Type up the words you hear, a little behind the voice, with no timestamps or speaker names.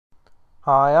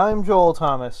Hi, I'm Joel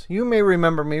Thomas. You may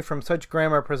remember me from such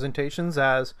grammar presentations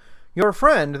as your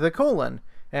friend, the colon,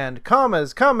 and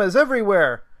commas, commas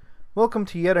everywhere. Welcome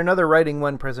to yet another Writing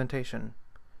 1 presentation.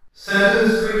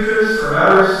 Sentence creatures from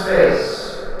outer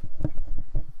space.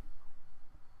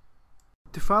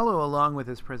 To follow along with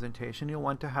this presentation, you'll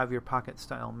want to have your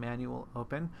pocket-style manual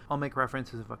open. I'll make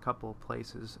references of a couple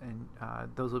places, and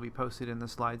those will be posted in the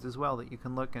slides as well that you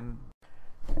can look and.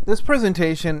 This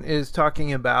presentation is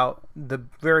talking about the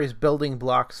various building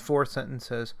blocks for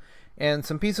sentences and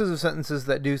some pieces of sentences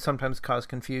that do sometimes cause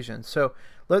confusion. So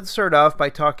let's start off by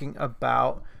talking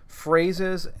about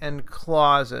phrases and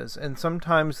clauses, and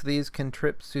sometimes these can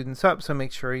trip students up, so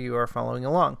make sure you are following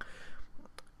along.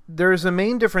 There's a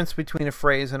main difference between a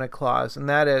phrase and a clause, and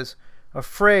that is a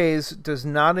phrase does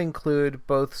not include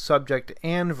both subject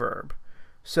and verb.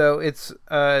 So it's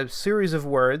a series of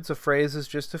words. A phrase is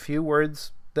just a few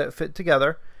words that fit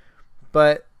together,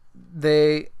 but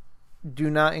they do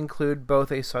not include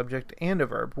both a subject and a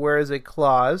verb, whereas a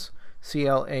clause,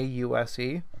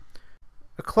 C-L-A-U-S-E,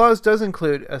 a clause does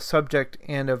include a subject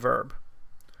and a verb.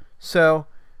 So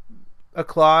a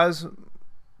clause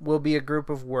will be a group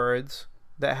of words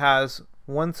that has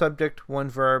one subject, one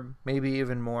verb, maybe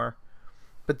even more.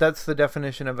 But that's the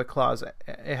definition of a clause.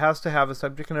 It has to have a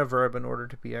subject and a verb in order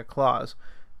to be a clause.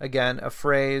 Again, a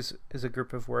phrase is a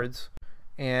group of words,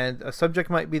 and a subject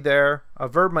might be there, a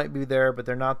verb might be there, but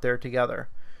they're not there together.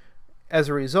 As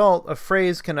a result, a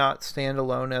phrase cannot stand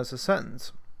alone as a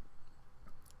sentence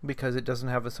because it doesn't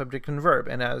have a subject and verb.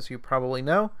 And as you probably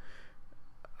know,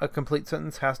 a complete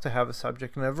sentence has to have a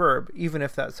subject and a verb, even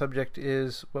if that subject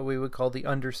is what we would call the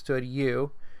understood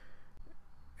you.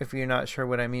 If you're not sure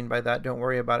what I mean by that, don't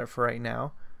worry about it for right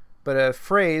now. But a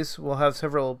phrase will have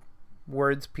several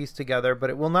words pieced together,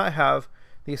 but it will not have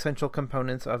the essential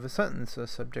components of a sentence, a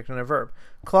subject and a verb.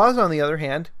 Clause, on the other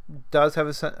hand, does have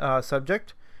a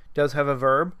subject, does have a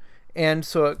verb, and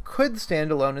so it could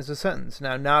stand alone as a sentence.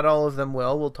 Now, not all of them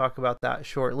will. We'll talk about that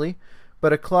shortly.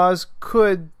 But a clause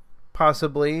could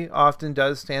possibly, often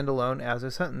does stand alone as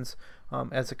a sentence,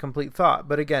 as a complete thought.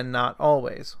 But again, not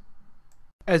always.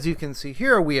 As you can see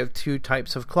here, we have two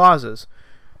types of clauses.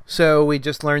 So we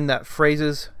just learned that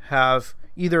phrases have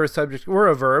either a subject or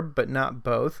a verb, but not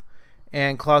both.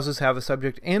 And clauses have a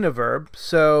subject and a verb.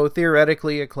 So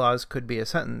theoretically, a clause could be a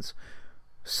sentence.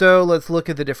 So let's look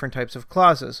at the different types of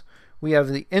clauses. We have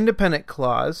the independent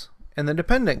clause and the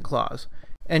dependent clause.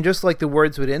 And just like the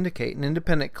words would indicate, an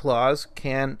independent clause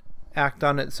can act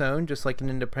on its own, just like an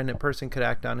independent person could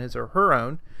act on his or her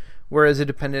own, whereas a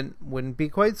dependent wouldn't be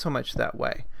quite so much that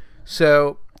way.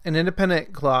 So an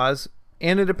independent clause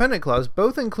and a dependent clause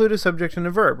both include a subject and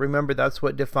a verb. Remember, that's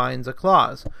what defines a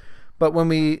clause. But when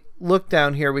we look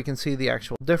down here, we can see the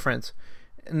actual difference.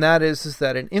 And that is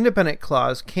that an independent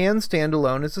clause can stand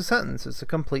alone as a sentence. It's a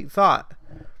complete thought.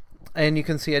 And you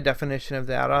can see a definition of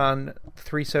that on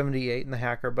 378 in the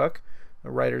Hacker book, a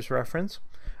writer's reference.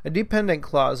 A dependent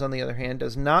clause, on the other hand,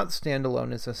 does not stand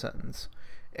alone as a sentence.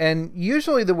 And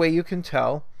usually the way you can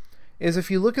tell is if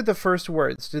you look at the first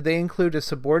words, did they include a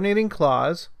subordinating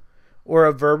clause or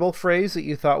a verbal phrase that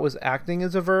you thought was acting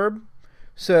as a verb?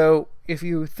 So if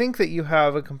you think that you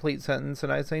have a complete sentence,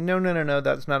 and I say, no,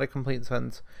 that's not a complete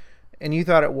sentence, and you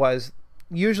thought it was,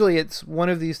 usually it's one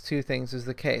of these two things is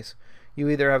the case. You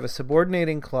either have a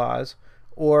subordinating clause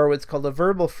or what's called a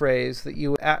verbal phrase that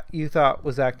you thought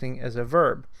was acting as a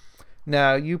verb.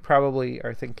 Now, you probably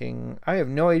are thinking, I have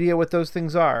no idea what those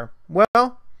things are.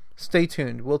 Well, stay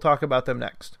tuned. We'll talk about them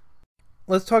next.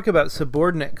 Let's talk about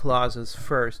subordinate clauses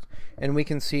first, and we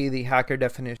can see the Hacker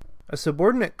definition. A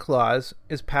subordinate clause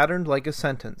is patterned like a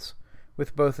sentence,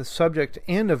 with both a subject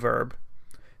and a verb,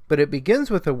 but it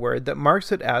begins with a word that marks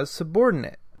it as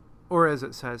subordinate, or as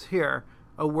it says here,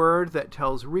 a word that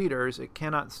tells readers it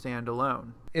cannot stand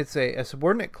alone. It's a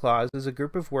subordinate clause is a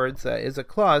group of words that is a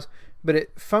clause, but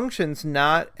it functions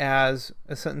not as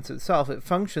a sentence itself. It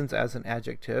functions as an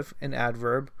adjective, an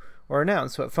adverb, or a noun.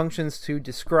 So it functions to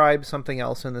describe something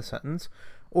else in the sentence,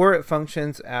 or it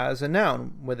functions as a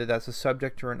noun, whether that's a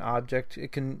subject or an object.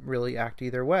 It can really act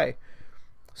either way.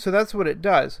 So that's what it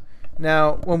does.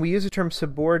 Now, when we use the term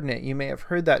subordinate, you may have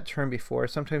heard that term before.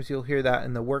 Sometimes you'll hear that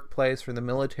in the workplace or the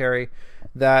military,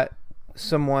 that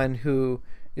someone who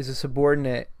is a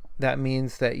subordinate, that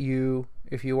means that you,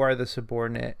 if you are the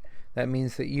subordinate, that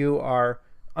means that you are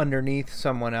underneath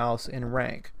someone else in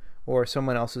rank, or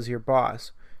someone else is your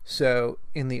boss. So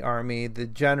in the Army, the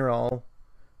general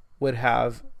would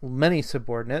have many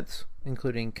subordinates,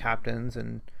 including captains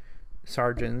and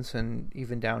sergeants and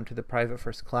even down to the private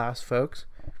first class folks.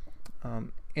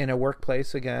 In a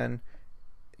workplace, again,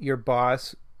 your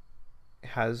boss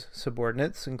has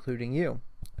subordinates, including you.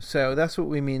 So that's what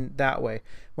we mean that way.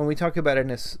 When we talk about it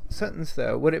in a sentence,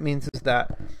 though, what it means is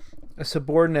that a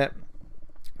subordinate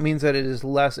means that it is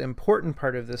less important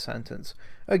part of the sentence.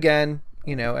 Again,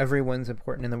 everyone's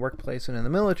important in the workplace and in the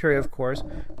military, of course,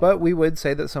 but we would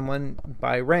say that someone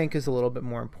by rank is a little bit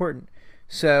more important.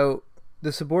 So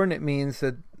the subordinate means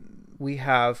that we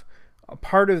have a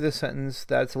part of the sentence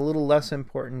that's a little less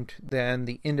important than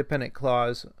the independent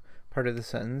clause part of the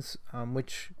sentence,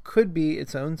 which could be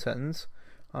its own sentence,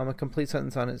 a complete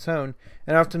sentence on its own.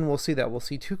 And often we'll see that. We'll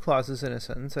see two clauses in a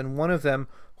sentence, and one of them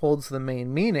holds the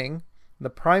main meaning, the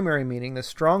primary meaning, the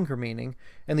stronger meaning,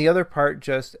 and the other part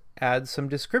just adds some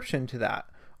description to that,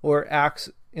 or acts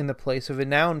in the place of a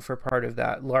noun for part of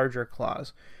that larger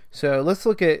clause. So let's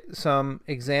look at some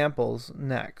examples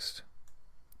next.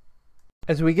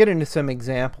 As we get into some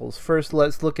examples, first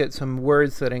let's look at some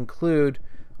words that include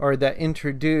or that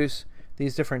introduce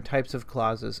these different types of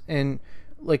clauses. And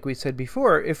like we said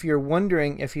before, if you're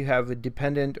wondering if you have a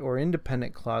dependent or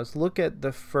independent clause, look at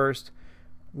the first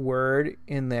word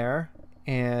in there.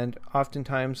 And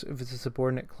oftentimes, if it's a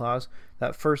subordinate clause,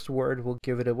 that first word will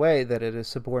give it away that it is a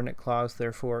subordinate clause,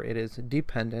 therefore it is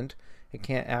dependent. It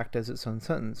can't act as its own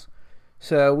sentence.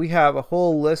 So we have a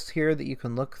whole list here that you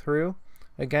can look through.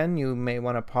 Again, you may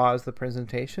want to pause the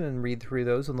presentation and read through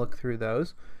those and look through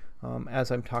those. As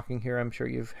I'm talking here, I'm sure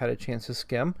you've had a chance to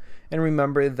skim. And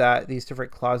remember that these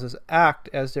different clauses act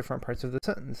as different parts of the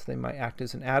sentence. They might act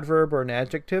as an adverb or an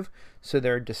adjective, so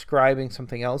they're describing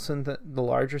something else in the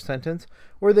larger sentence,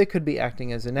 or they could be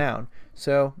acting as a noun.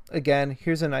 So again,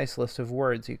 here's a nice list of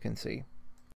words you can see.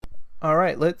 All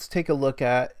right, let's take a look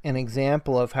at an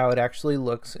example of how it actually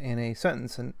looks in a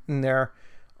sentence. And there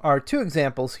are two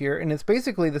examples here, and it's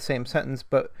basically the same sentence,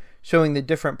 but showing the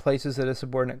different places that a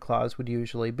subordinate clause would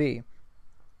usually be.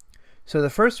 So the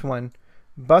first one,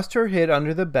 Buster hid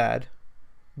under the bed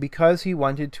because he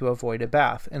wanted to avoid a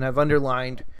bath. And I've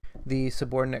underlined the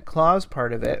subordinate clause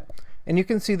part of it. And you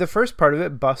can see the first part of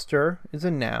it, Buster is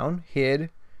a noun, hid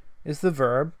is the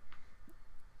verb,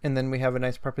 and then we have a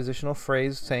nice prepositional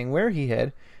phrase saying where he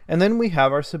hid, and then we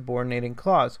have our subordinating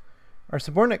clause. Our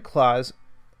subordinate clause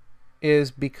is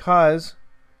because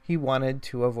he wanted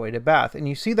to avoid a bath. And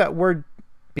you see that word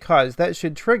because, that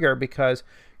should trigger because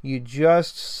you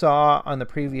just saw on the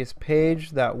previous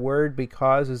page that word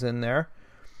because is in there.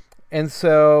 And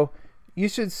so you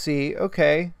should see,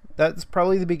 okay, that's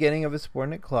probably the beginning of a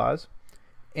subordinate clause.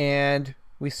 And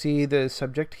we see the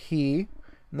subject he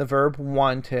and the verb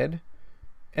wanted.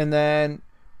 And then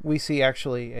we see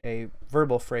actually a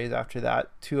verbal phrase after that,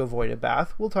 to avoid a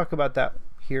bath. We'll talk about that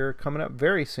here coming up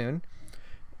very soon.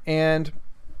 And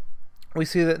we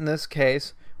see that in this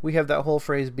case, we have that whole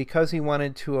phrase, because he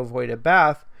wanted to avoid a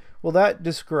bath. Well, that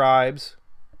describes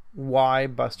why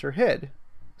Buster hid.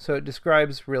 So it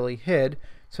describes really hid,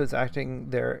 so it's acting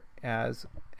there as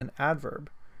an adverb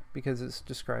because it's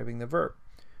describing the verb.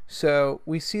 So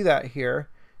we see that here.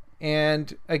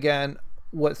 And again,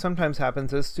 what sometimes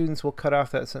happens is students will cut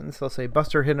off that sentence. They'll say,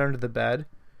 Buster hid under the bed,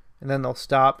 and then they'll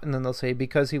stop, and then they'll say,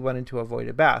 because he wanted to avoid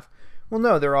a bath. Well,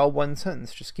 no, they're all one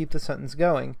sentence. Just keep the sentence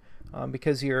going.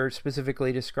 Because you're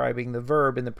specifically describing the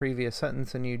verb in the previous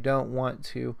sentence and you don't want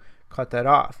to cut that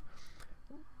off.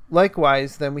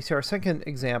 Likewise, then we see our second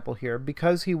example here,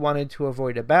 because he wanted to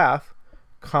avoid a bath,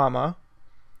 comma,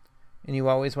 and you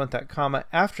always want that comma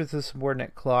after the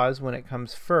subordinate clause when it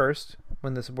comes first,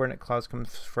 when the subordinate clause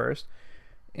comes first.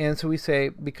 And so we say,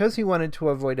 because he wanted to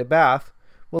avoid a bath,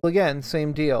 well, again,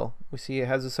 same deal. We see it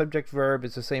has a subject verb,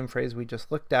 it's the same phrase we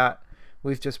just looked at.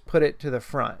 We've just put it to the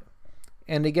front.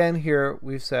 And again here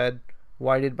we've said,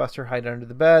 why did Buster hide under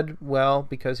the bed? Well,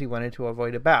 because he wanted to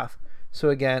avoid a bath. So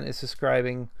again, it's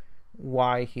describing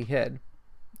why he hid.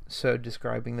 So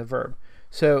describing the verb.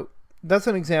 So that's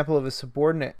an example of a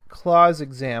subordinate clause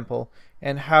example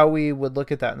and how we would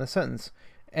look at that in the sentence.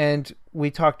 And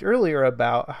we talked earlier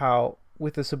about how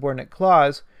with the subordinate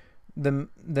clause, the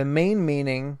main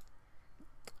meaning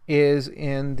is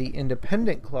in the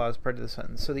independent clause part of the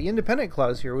sentence. So the independent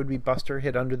clause here would be Buster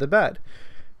hid under the bed,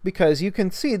 because you can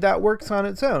see that works on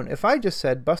its own. If I just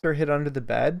said Buster hid under the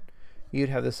bed, you'd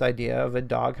have this idea of a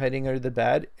dog hiding under the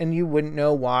bed, and you wouldn't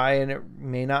know why, and it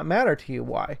may not matter to you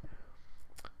why.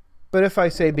 But if I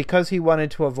say because he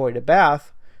wanted to avoid a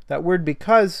bath, that word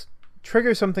because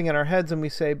triggers something in our heads, and we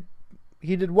say,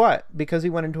 he did what? Because he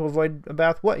wanted to avoid a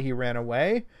bath, what? He ran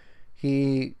away?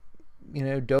 He,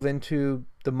 dove into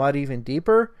the mud even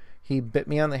deeper? He bit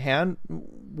me on the hand?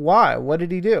 Why? What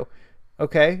did he do?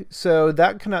 Okay, so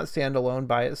that cannot stand alone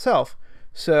by itself.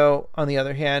 So, on the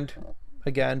other hand,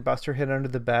 again, Buster hid under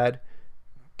the bed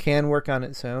can work on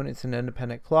its own. It's an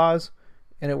independent clause.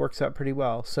 and it works out pretty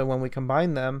well. So when we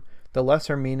combine them, the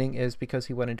lesser meaning is because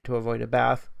he wanted to avoid a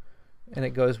bath, and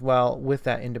it goes well with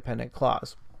that independent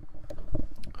clause.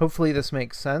 Hopefully this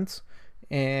makes sense,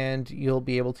 and you'll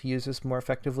be able to use this more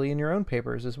effectively in your own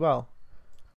papers as well.